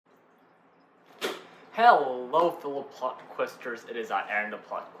Hello, fellow plot questers. It is I, Aaron the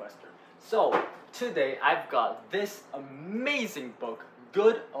Plot Quester. So, today I've got this amazing book,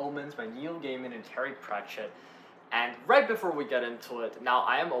 Good Omens by Neil Gaiman and Terry Prachett. And right before we get into it, now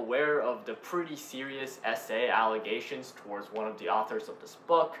I am aware of the pretty serious essay allegations towards one of the authors of this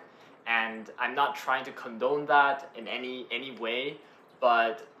book, and I'm not trying to condone that in any way.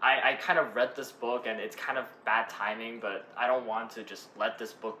 But I kind of read this book, and it's kind of bad timing, but I don't want to just let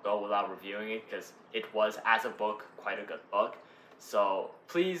this book go without reviewing it, because it was, as a book, quite a good book. So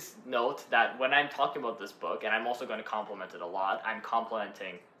please note that when I'm talking about this book, and I'm also going to compliment it a lot, I'm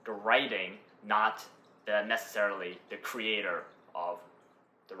complimenting the writing, not necessarily the creator of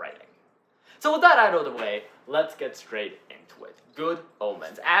the writing. So with that out of the way, let's get straight into it. Good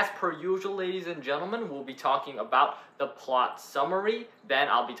Omens. As per usual, ladies and gentlemen, we'll be talking about the plot summary, then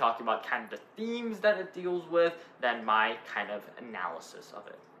I'll be talking about kind of the themes that it deals with, then my kind of analysis of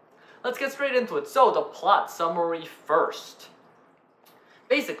it. Let's get straight into it. So, the plot summary first.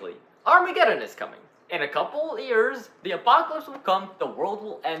 Basically, Armageddon is coming. In a couple years, the apocalypse will come, the world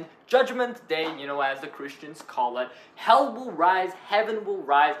will end, Judgment Day, as the Christians call it, hell will rise, heaven will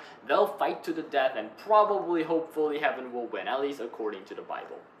rise, they'll fight to the death, and probably, hopefully, heaven will win, at least according to the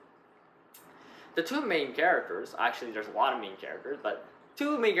Bible. The two main characters, actually there's a lot of main characters, but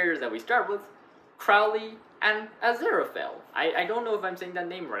two main characters that we start with, Crowley and Aziraphale. I don't know if I'm saying that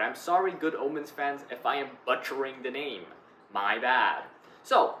name right, I'm sorry Good Omens fans if I am butchering the name, my bad.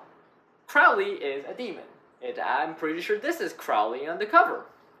 So, Crowley is a demon. I'm pretty sure this is Crowley on the cover.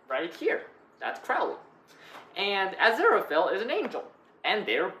 Right here. That's Crowley. And Aziraphale is an angel. And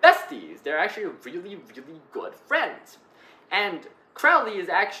they're besties. They're actually really, really good friends. And Crowley is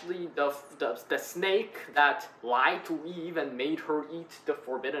actually the snake that lied to Eve and made her eat the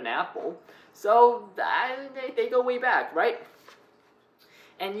forbidden apple. So, they go way back, right?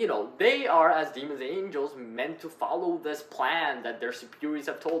 And, they are, as demons and angels, meant to follow this plan that their superiors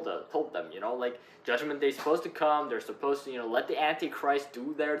have told them, like, Judgment Day is supposed to come, they're supposed to, let the Antichrist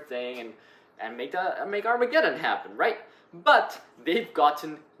do their thing and make Armageddon happen, right? But they've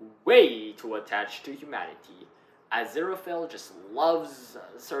gotten way too attached to humanity. Aziraphale just loves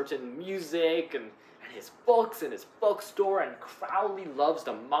certain music and his books in his bookstore, and Crowley loves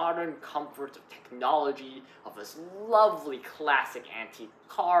the modern comforts of technology, of this lovely classic antique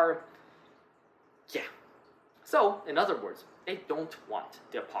car. Yeah. So, in other words, they don't want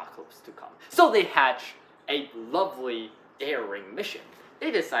the apocalypse to come. So they hatch a lovely, daring mission.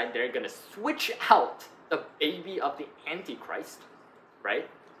 They decide they're gonna switch out the baby of the Antichrist, right?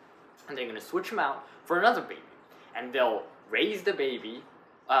 And they're gonna switch him out for another baby. And they'll raise the baby,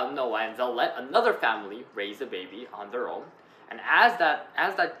 and they'll let another family raise the baby on their own. And as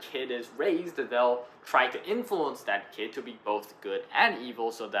that kid is raised, they'll try to influence that kid to be both good and evil,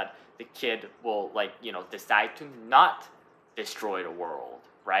 so that the kid will, decide to not destroy the world,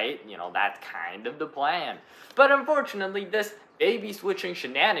 right? That's kind of the plan. But unfortunately, this baby switching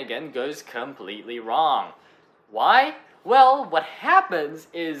shenanigan goes completely wrong. Why? Well, what happens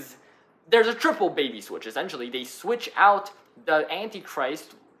is there's a triple baby switch. Essentially, they switch out the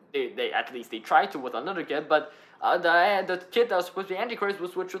Antichrist. At least they try to with another kid, but the kid that was supposed to be Antichrist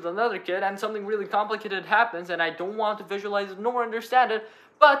was switched with another kid, and something really complicated happens, and I don't want to visualize it nor understand it,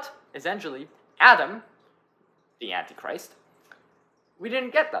 but essentially, Adam, the Antichrist, we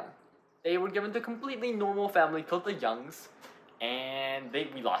didn't get them. They were given to a completely normal family called the Youngs, and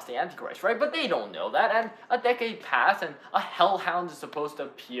we lost the Antichrist, right? But they don't know that, and a decade passed, and a hellhound is supposed to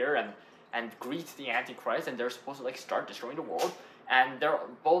appear and greet the Antichrist, and they're supposed to start destroying the world. And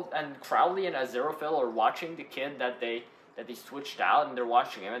Crowley and Aziraphale are watching the kid that they switched out, and they're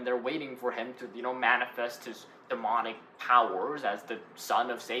watching him, and they're waiting for him to manifest his demonic powers as the son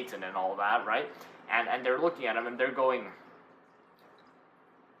of Satan and all that, right? And they're looking at him, and they're going,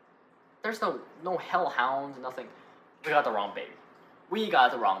 there's no hellhounds, nothing. We got the wrong baby. We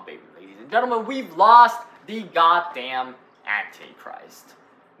got the wrong baby, ladies and gentlemen. We've lost the goddamn Antichrist.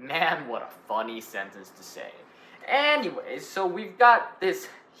 Man, what a funny sentence to say. Anyways, so we've got this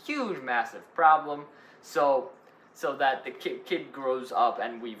huge, massive problem, so that the kid grows up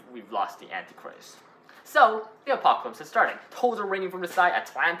and we've lost the Antichrist. So, the apocalypse is starting. Toads are raining from the sky,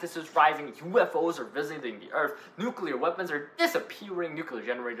 Atlantis is rising, UFOs are visiting the Earth, nuclear weapons are disappearing, nuclear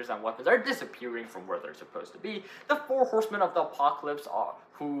generators and weapons are disappearing from where they're supposed to be. The four horsemen of the apocalypse are,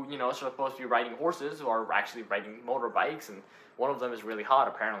 who, are supposed to be riding horses, who are actually riding motorbikes, and one of them is really hot,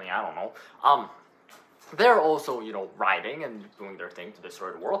 apparently, I don't know. They're also, riding and doing their thing to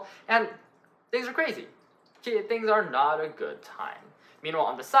destroy the world, and things are crazy. Things are not a good time. Meanwhile,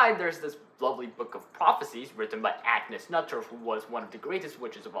 on the side, there's lovely book of prophecies written by Agnes Nutter, who was one of the greatest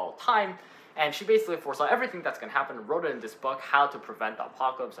witches of all time. And she basically foresaw everything that's going to happen and wrote it in this book, how to prevent the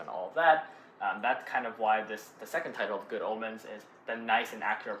apocalypse and all of that. That's kind of why the second title of Good Omens is The Nice and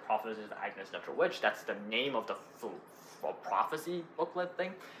Accurate Prophecies of Agnes Nutter Witch. That's the name of the prophecy booklet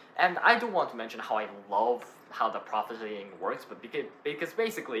thing. And I do want to mention how I love how the prophesying works, but because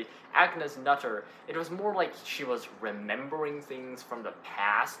basically Agnes Nutter, it was more like she was remembering things from the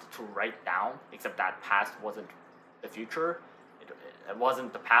past to write down, except that past wasn't the future. It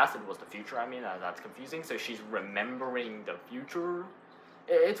wasn't the past, it was the future, I mean, that's confusing. So she's remembering the future.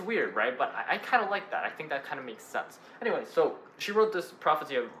 It's weird, right? But I kind of like that. I think that kind of makes sense. Anyway, so she wrote this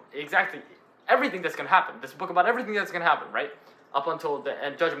prophecy of exactly everything that's going to happen. This book about everything that's going to happen, right? Up until the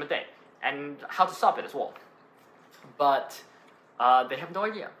Judgment Day. And how to stop it as well. But they have no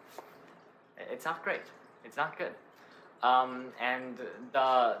idea. It's not great. It's not good. And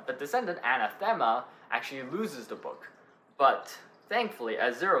the descendant, Anathema, actually loses the book. But thankfully,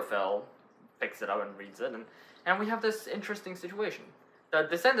 Aziraphale picks it up and reads it, and we have this interesting situation. The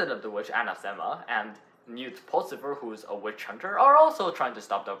descendant of the witch, Anathema, and Newt Pulsifer, who is a witch hunter, are also trying to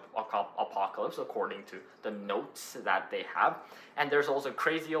stop the apocalypse according to the notes that they have. And there's also a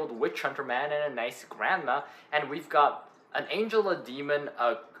crazy old witch hunter man and a nice grandma, and we've got an angel, a demon,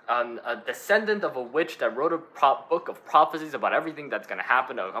 a descendant of a witch that wrote a book of prophecies about everything that's going to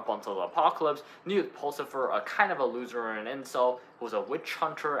happen up until the apocalypse. Newt Pulsifer, a kind of a loser and an incel, who's a witch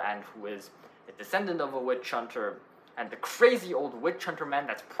hunter and who is a descendant of a witch hunter, and the crazy old witch hunter man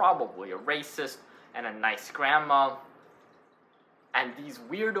that's probably a racist, and a nice grandma, and these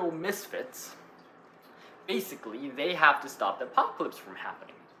weirdo misfits, basically, they have to stop the apocalypse from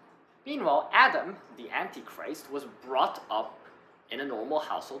happening. Meanwhile, Adam, the Antichrist, was brought up in a normal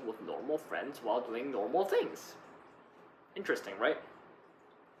household with normal friends while doing normal things. Interesting, right?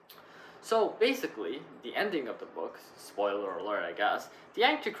 So, basically, the ending of the book, spoiler alert, I guess, the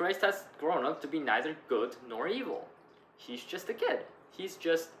Antichrist has grown up to be neither good nor evil. He's just a kid. He's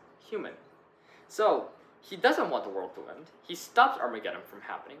just human. So, he doesn't want the world to end. He stops Armageddon from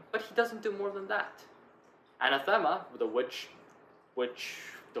happening, but he doesn't do more than that. Anathema,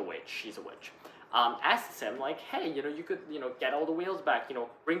 she's a witch, asks him, like, hey, you could, get all the whales back,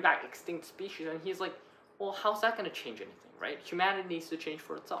 bring back extinct species, and he's like, well, how's that going to change anything, right? Humanity needs to change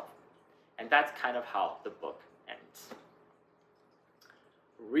for itself. And that's kind of how the book ends.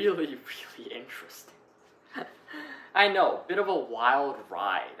 Really, really interesting. I know, bit of a wild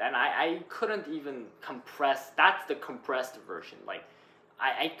ride, and I couldn't even compress, that's the compressed version, like,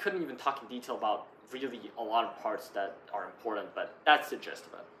 I couldn't even talk in detail about really a lot of parts that are important, but that's the gist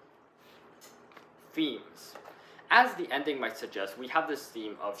of it. Themes. As the ending might suggest, we have this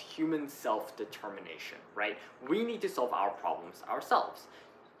theme of human self-determination, right? We need to solve our problems ourselves.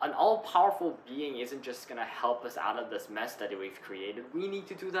 An all-powerful being isn't just going to help us out of this mess that we've created. We need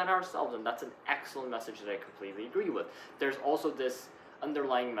to do that ourselves, and that's an excellent message that I completely agree with. There's also this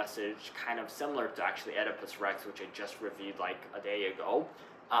underlying message, kind of similar to actually Oedipus Rex, which I just reviewed like a day ago,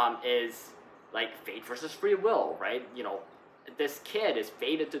 is like fate versus free will, right? This kid is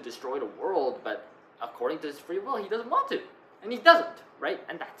fated to destroy the world, but according to his free will, he doesn't want to, and he doesn't, right?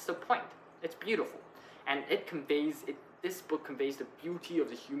 And that's the point. It's beautiful, and this book conveys the beauty of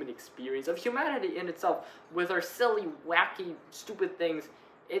the human experience, of humanity in itself, with our silly, wacky, stupid things.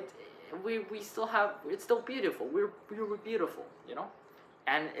 It's still beautiful. We're beautiful,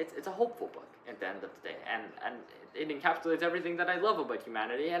 And it's a hopeful book at the end of the day, and it encapsulates everything that I love about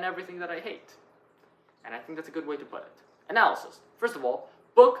humanity and everything that I hate. And I think that's a good way to put it. Analysis. First of all,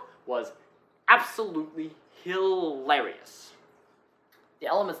 book was absolutely hilarious. The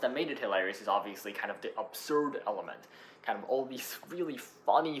elements that made it hilarious is obviously kind of the absurd element. Kind of all these really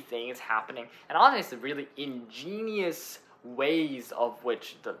funny things happening, and honestly, really ingenious ways of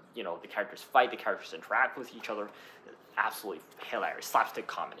which the characters fight, the characters interact with each other. Absolutely hilarious. Slapstick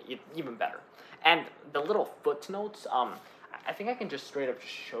comedy, even better. And the little footnotes, I think I can just straight up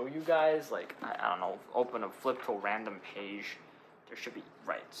show you guys, like, I don't know, flip to a random page. There should be,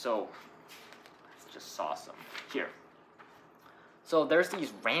 right, so, let's just saw some. Here. So there's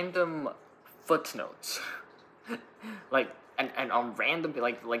these random footnotes. Like, and on random,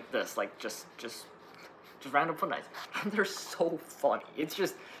 like this, like, just random footnotes. And they're so funny. It's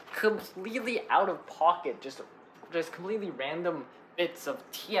just completely out of pocket, just completely random bits of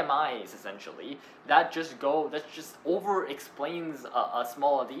TMIs, essentially, that just over explains a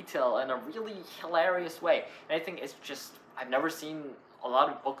small detail in a really hilarious way. And I think I've never seen a lot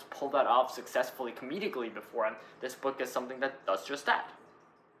of books pull that off successfully comedically before, and this book is something that does just that.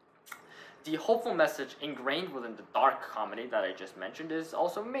 the hopeful message ingrained within the dark comedy that I just mentioned is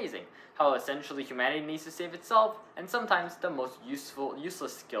also amazing. How essentially humanity needs to save itself, and sometimes the most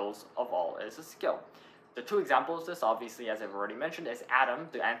useless skills of all is a skill. The two examples of this, obviously, as I've already mentioned, is Adam,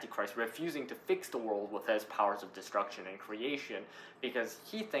 the Antichrist, refusing to fix the world with his powers of destruction and creation, because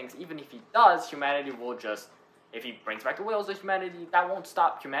he thinks even if he does, humanity will just, if he brings back the whales to humanity, that won't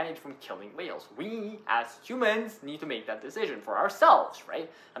stop humanity from killing whales. We, as humans, need to make that decision for ourselves, right?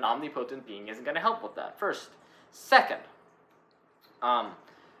 An omnipotent being isn't going to help with that, first. Second,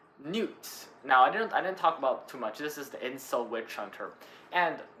 Newt. Now, I didn't talk about too much. This is the incel witch hunter.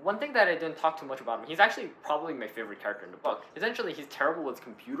 And one thing that I didn't talk too much about him, he's actually probably my favorite character in the book. Essentially, he's terrible with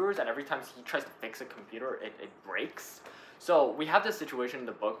computers, and every time he tries to fix a computer, it breaks. So we have this situation in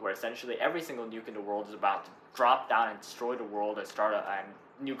the book where essentially every single nuke in the world is about to drop down and destroy the world and start a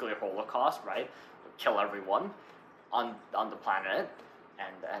nuclear holocaust, right? Kill everyone on the planet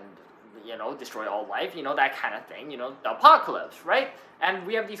and you know, destroy all life, you know, that kind of thing, you know, the apocalypse, right? And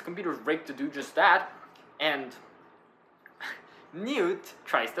we have these computers rigged to do just that, and Newt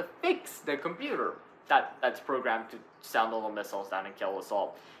tries to fix the computer that's programmed to sound all the missiles down and kill us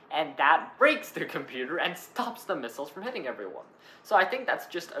all. And that breaks the computer and stops the missiles from hitting everyone. So I think that's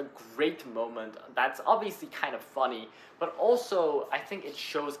just a great moment. That's obviously kind of funny, but also I think it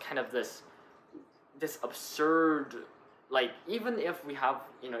shows kind of this absurd, like, even if we have,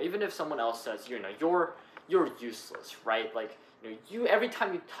 you know, even if someone else says, you know, you're useless, right? Like, you know, every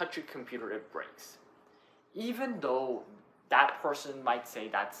time you touch a computer, it breaks. Even though that person might say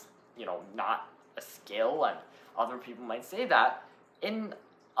that's, you know, not a skill, and other people might say that, in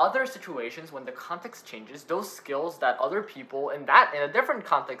other situations, when the context changes, those skills that other people in a different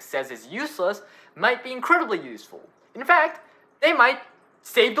context says is useless might be incredibly useful. In fact, they might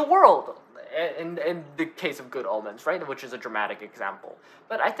save the world, in the case of Good Omens, right? Which is a dramatic example.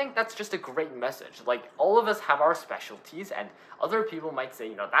 But I think that's just a great message. Like, all of us have our specialties, and other people might say,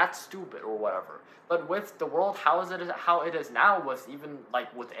 you know, that's stupid or whatever. But with the world how it is now, with even,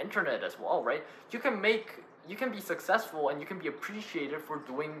 like, with the internet as well, right? You can be successful, and you can be appreciated for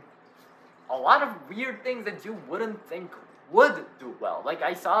doing a lot of weird things that you wouldn't think would do well. Like,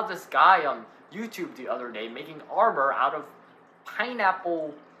 I saw this guy on YouTube the other day making armor out of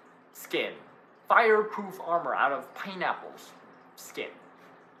pineapple skin. Fireproof armor out of pineapple's skin.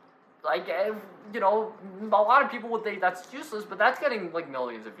 Like, you know, a lot of people would think that's useless, but that's getting, like,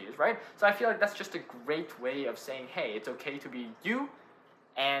 millions of views, right? So I feel like that's just a great way of saying, hey, it's okay to be you,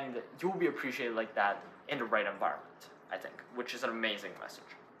 and you'll be appreciated like that in the right environment, I think, which is an amazing message.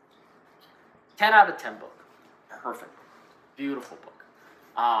 10 out of 10 book. Perfect. Beautiful book.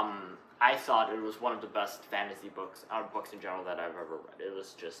 I thought it was one of the best fantasy books, books in general, that I've ever read. It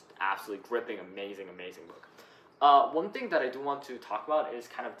was just absolutely gripping, amazing, amazing book. One thing that I do want to talk about is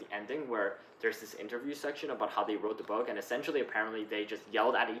kind of the ending, where there's this interview section about how they wrote the book, and essentially, apparently, they just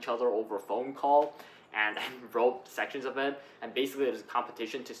yelled at each other over a phone call and wrote sections of it, and basically there's a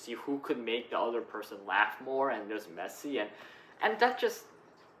competition to see who could make the other person laugh more, and it was messy, and that just,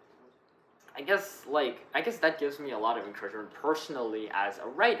 I guess that gives me a lot of encouragement personally as a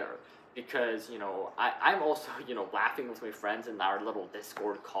writer. Because, you know, I'm also, you know, laughing with my friends in our little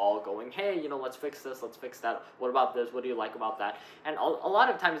Discord call going, hey, you know, let's fix this, let's fix that, what about this, what do you like about that? And a lot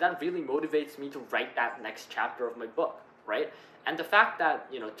of times that really motivates me to write that next chapter of my book, right? And the fact that,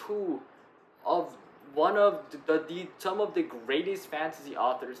 you know, some of the greatest fantasy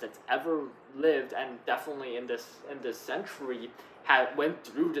authors that's ever lived, and definitely in this century, went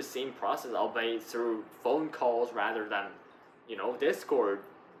through the same process, albeit through phone calls rather than, you know, Discord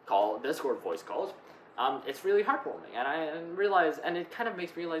voice calls. It's really heartwarming, and I realize, and it kind of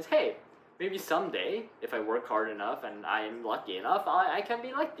makes me realize, hey, maybe someday, if I work hard enough and I am lucky enough, I can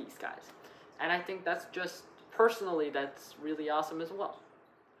be like these guys. And I think that's just, personally, that's really awesome as well.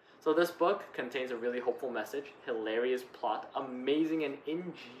 So this book contains a really hopeful message, hilarious plot, amazing and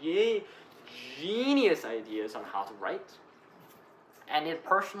ingenious ideas on how to write, and it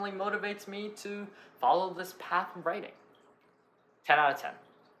personally motivates me to follow this path of writing. 10 out of 10.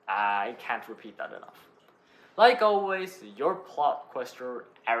 I can't repeat that enough. Like always, your BookQuester,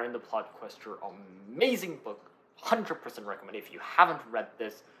 Aaron the BookQuester, amazing book, 100% recommend. If you haven't read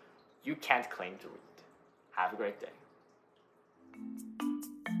this, you can't claim to read. Have a great day.